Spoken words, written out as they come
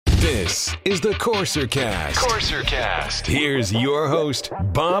This is the CorserCast. CorserCast. Here's your host,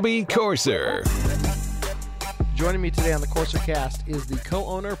 Bobby Corser. Joining me today on the CorserCast is the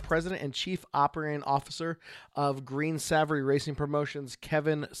co-owner, president, and chief operating officer of Green Savoree Racing Promotions,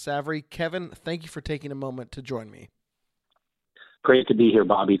 Kevin Savoree. Kevin, thank you for taking a moment to join me. Great to be here,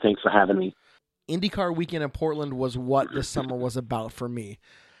 Bobby. Thanks for having me. IndyCar weekend in Portland was what this summer was about for me.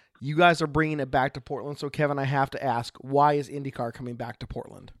 You guys are bringing it back to Portland, so Kevin, I have to ask, why is IndyCar coming back to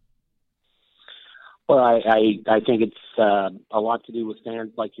Portland? Well, I think it's a lot to do with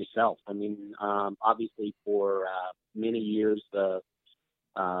fans like yourself. I mean, obviously for many years, the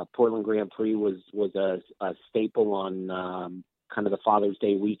Portland Grand Prix was a staple on kind of the Father's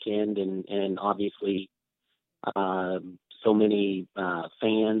Day weekend, and obviously so many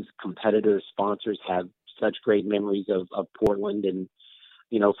fans, competitors, sponsors have such great memories of Portland. And,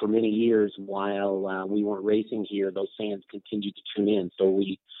 you know, for many years while we weren't racing here, those fans continued to tune in. So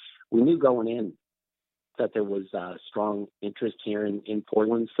we knew going in that there was strong interest here in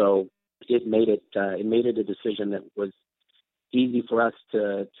Portland. So it made it a decision that was easy for us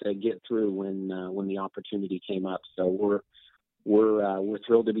to get through when the opportunity came up. So we're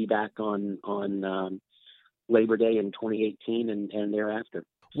thrilled to be back on Labor Day in 2018 and thereafter.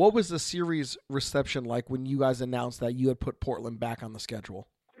 What was the series reception like when you guys announced that you had put Portland back on the schedule?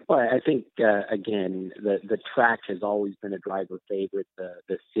 Well, I think, again, the track has always been a driver favorite.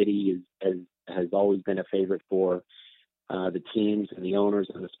 The city has always been a favorite for the teams and the owners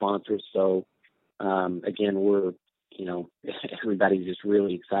and the sponsors. So, again, everybody's just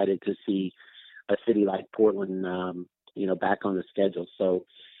really excited to see a city like Portland, back on the schedule. So,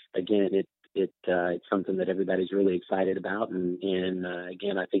 again, it's something that everybody's really excited about. And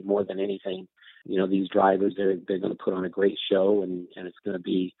again, I think more than anything, these drivers, they're going to put on a great show, and it's going to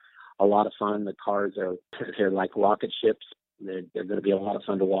be a lot of fun. The cars they're like rocket ships. They're going to be a lot of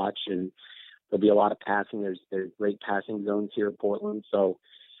fun to watch, and there'll be a lot of passing. There's great passing zones here in Portland. So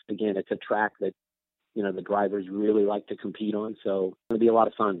again, it's a track that, the drivers really like to compete on. So it'll be a lot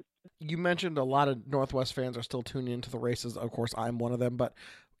of fun. You mentioned a lot of Northwest fans are still tuning into the races. Of course, I'm one of them, but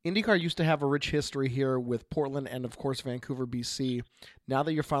IndyCar used to have a rich history here with Portland and, of course, Vancouver, BC. Now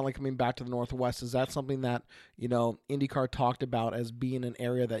that you're finally coming back to the Northwest, is that something that, IndyCar talked about as being an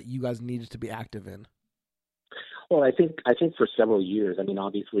area that you guys needed to be active in? Well, I think for several years. I mean,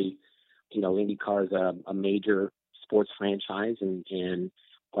 obviously, IndyCar is a major sports franchise, and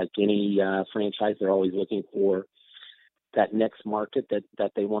like any franchise, they're always looking for that next market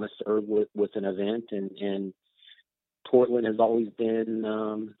that they want to serve with an event, and Portland has always been,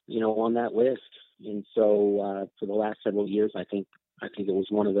 on that list. And so for the last several years, I think it was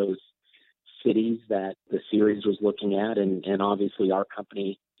one of those cities that the series was looking at. And obviously our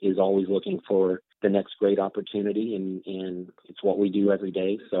company is always looking for the next great opportunity. And it's what we do every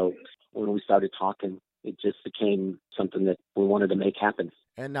day. So when we started talking, it just became something that we wanted to make happen.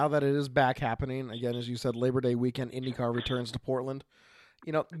 And now that it is back happening, again, as you said, Labor Day weekend, IndyCar returns to Portland.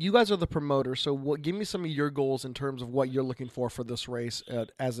 You guys are the promoter, so give me some of your goals in terms of what you're looking for this race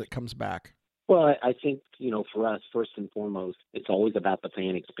as it comes back. Well, I think, for us, first and foremost, it's always about the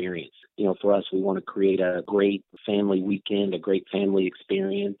fan experience. For us, we want to create a great family weekend, a great family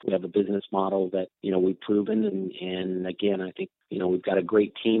experience. We have a business model that, we've proven. And again, I think, we've got a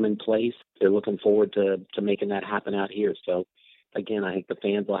great team in place. They're looking forward to making that happen out here. So, again, I think the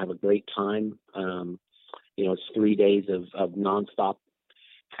fans will have a great time. It's 3 days of nonstop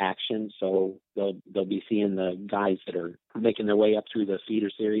action, so they'll be seeing the guys that are making their way up through the feeder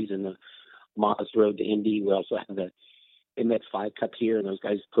series and the Modest Road to Indy. We also have the MX5 Cup here, and those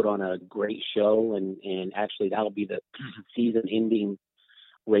guys put on a great show, and actually that'll be the season ending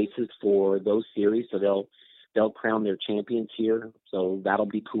races for those series, so they'll crown their champions here, so that'll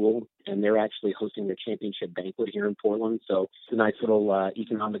be cool. And they're actually hosting their championship banquet here in Portland, so it's a nice little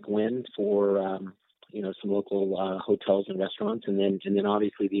economic win for some local hotels and restaurants. And then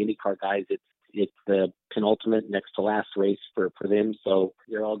obviously the IndyCar guys, it's the penultimate next to last race for them. So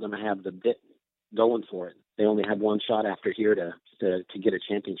they're all going to have the bit going for it. They only have one shot after here to get a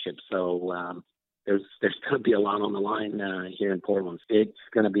championship. So there's going to be a lot on the line here in Portland. It's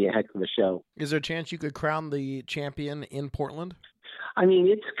going to be a heck of a show. Is there a chance you could crown the champion in Portland? I mean,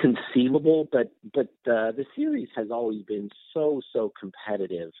 it's conceivable, but the series has always been so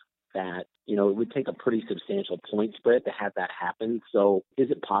competitive that, it would take a pretty substantial point spread to have that happen. So is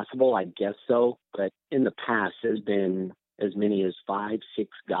it possible? I guess so. But in the past, there's been as many as 5-6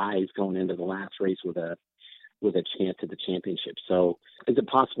 guys going into the last race with a chance at the championship. So is it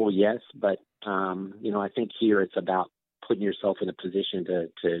possible? Yes. But, I think here it's about putting yourself in a position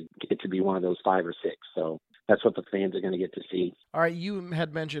to get to be one of those 5 or 6. So that's what the fans are going to get to see. All right, you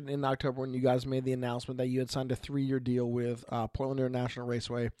had mentioned in October when you guys made the announcement that you had signed a 3-year deal with Portland International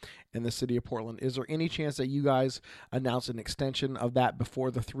Raceway in the city of Portland. Is there any chance that you guys announce an extension of that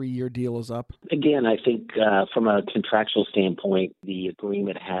before the 3-year deal is up? Again, I think from a contractual standpoint, the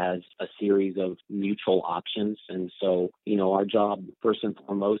agreement has a series of mutual options. And so, our job first and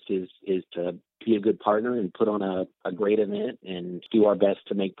foremost is to be a good partner and put on a great event and do our best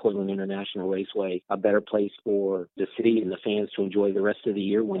to make Portland International Raceway a better place for the city and the fans to enjoy the rest of the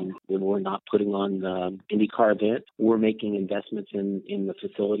year when we're not putting on the IndyCar event. We're making investments in the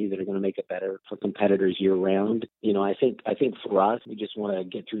facility that are going to make it better for competitors year round. I think for us, we just want to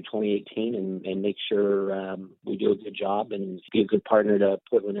get through 2018 and make sure we do a good job and be a good partner to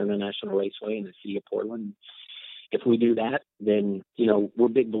Portland International Raceway and the city of Portland. If we do that, then, we're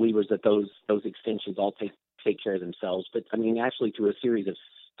big believers that those extensions all take care of themselves. But actually through a series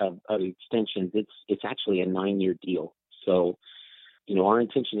of extensions, it's actually a 9-year deal. So, our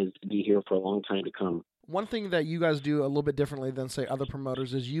intention is to be here for a long time to come. One thing that you guys do a little bit differently than, say, other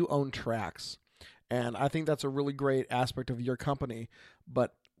promoters is you own tracks. And I think that's a really great aspect of your company.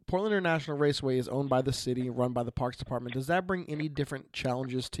 But Portland International Raceway is owned by the city, run by the Parks Department. Does that bring any different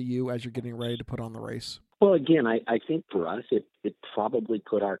challenges to you as you're getting ready to put on the race? Well, again, I think for us, it probably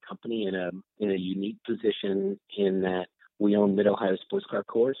put our company in a unique position in that we own Mid-Ohio Sports Car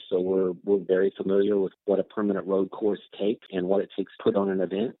Course, so we're very familiar with what a permanent road course takes and what it takes to put on an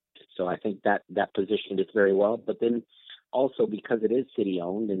event. So I think that positioned us very well. But then also because it is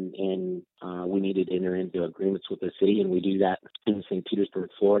city-owned and we needed to enter into agreements with the city, and we do that in St.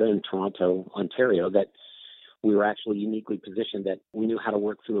 Petersburg, Florida, and Toronto, Ontario, that we were actually uniquely positioned that we knew how to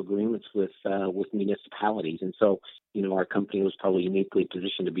work through agreements with municipalities. And so, our company was probably uniquely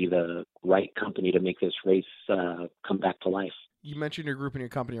positioned to be the right company to make this race come back to life. You mentioned your group and your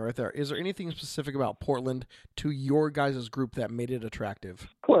company right there. Is there anything specific about Portland to your guys' group that made it attractive?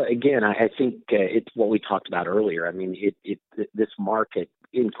 Well, again, I think it's what we talked about earlier. This market,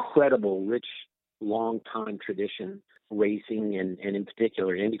 incredible, rich, long-time tradition racing and in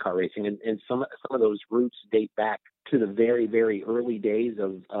particular IndyCar racing. And some of those roots date back to the very, very early days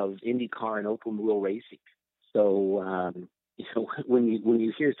of IndyCar and open wheel racing. So, when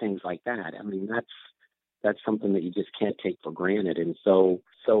you hear things like that, that's something that you just can't take for granted. And so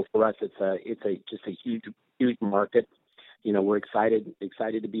for us, it's just a huge market. We're excited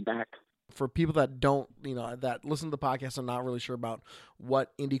to be back. For people that don't, that listen to the podcast and not really sure about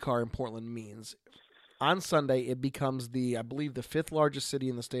what IndyCar in Portland means, on Sunday, it becomes I believe the 5th largest city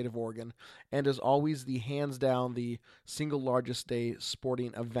in the state of Oregon, and is always hands down the single largest day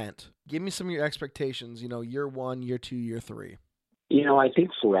sporting event. Give me some of your expectations, year 1, year 2, year 3. I think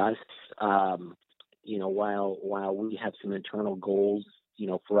for us, while we have some internal goals,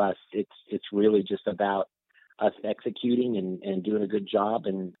 for us, it's really just about us executing and doing a good job.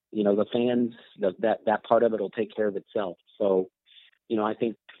 And, the fans, that part of it will take care of itself. So,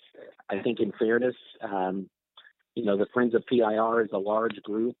 I think in fairness, the Friends of PIR is a large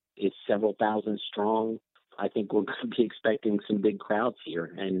group. It's several thousand strong. I think we're going to be expecting some big crowds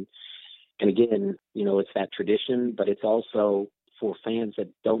here. And again, it's that tradition, but it's also for fans that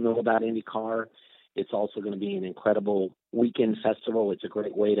don't know about IndyCar. It's also going to be an incredible weekend festival. It's a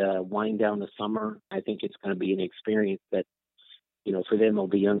great way to wind down the summer. I think it's going to be an experience that, for them will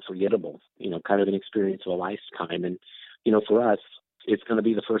be unforgettable, kind of an experience of a lifetime. And, for us, it's going to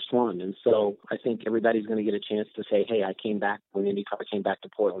be the first one. And so I think everybody's going to get a chance to say, hey, I came back when IndyCar came back to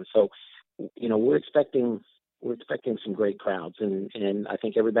Portland. So, we're expecting some great crowds, and I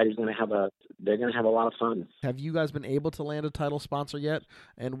think everybody's going to have a lot of fun. Have you guys been able to land a title sponsor yet?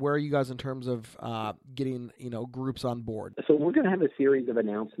 And where are you guys in terms of getting, groups on board? So we're going to have a series of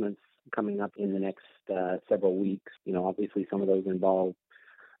announcements coming up in the next several weeks. Obviously some of those involve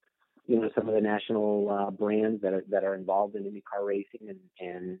some of the national brands that are involved in IndyCar racing,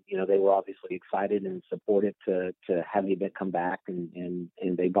 and they were obviously excited and supportive to have the event come back, and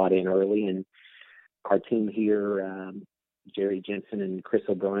they bought in early. And our team here, Jerry Jensen and Chris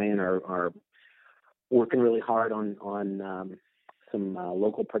O'Brien, are working really hard on some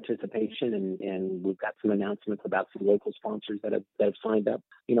local participation, and we've got some announcements about some local sponsors that have signed up.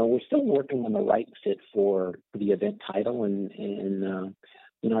 We're still working on the right fit for the event title, and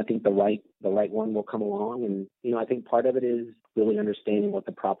I think the right one will come along. And I think part of it is really understanding what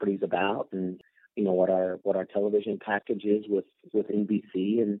the property's about, and what our television package is with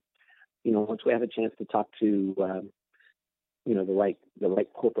NBC. And once we have a chance to talk to the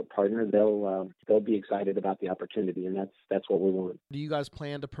right corporate partner, they'll be excited about the opportunity, and that's what we want. Do you guys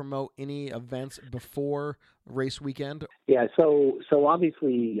plan to promote any events before race weekend? Yeah, so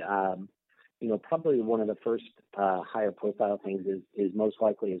obviously probably one of the first higher profile things is most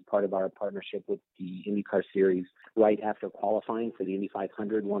likely as part of our partnership with the IndyCar Series right after qualifying for the Indy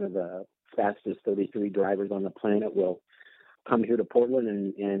 500. One of the fastest 33 drivers on the planet will come here to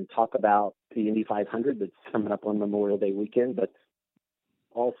Portland and talk about the Indy 500 that's coming up on Memorial Day weekend, but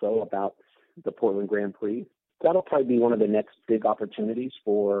also about the Portland Grand Prix. That'll probably be one of the next big opportunities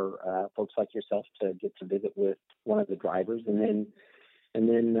for folks like yourself to get to visit with one of the drivers. And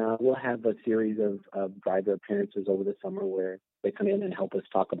then we'll have a series of driver appearances over the summer where they come in and help us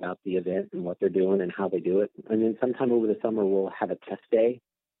talk about the event and what they're doing and how they do it. And then sometime over the summer, we'll have a test day,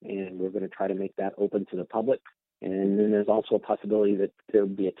 and we're going to try to make that open to the public. And then there's also a possibility that there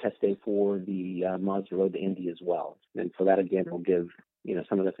will be a test day for the Mazda Road to Indy as well. And so that, again, will give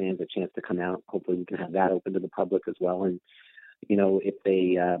some of the fans a chance to come out. Hopefully we can have that open to the public as well. And, if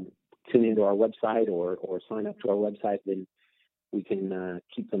they tune into our website or sign up to our website, then we can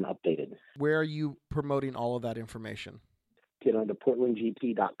keep them updated. Where are you promoting all of that information? Get onto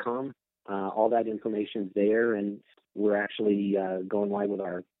portlandgp.com. All that information's there, and we're actually going live with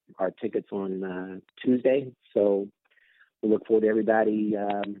our tickets on Tuesday. So we look forward to everybody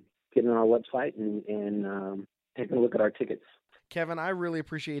getting on our website and taking a look at our tickets. Kevin, I really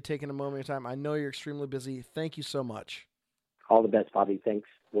appreciate you taking a moment of your time. I know you're extremely busy. Thank you so much. All the best, Bobby. Thanks.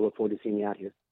 We'll look forward to seeing you out here.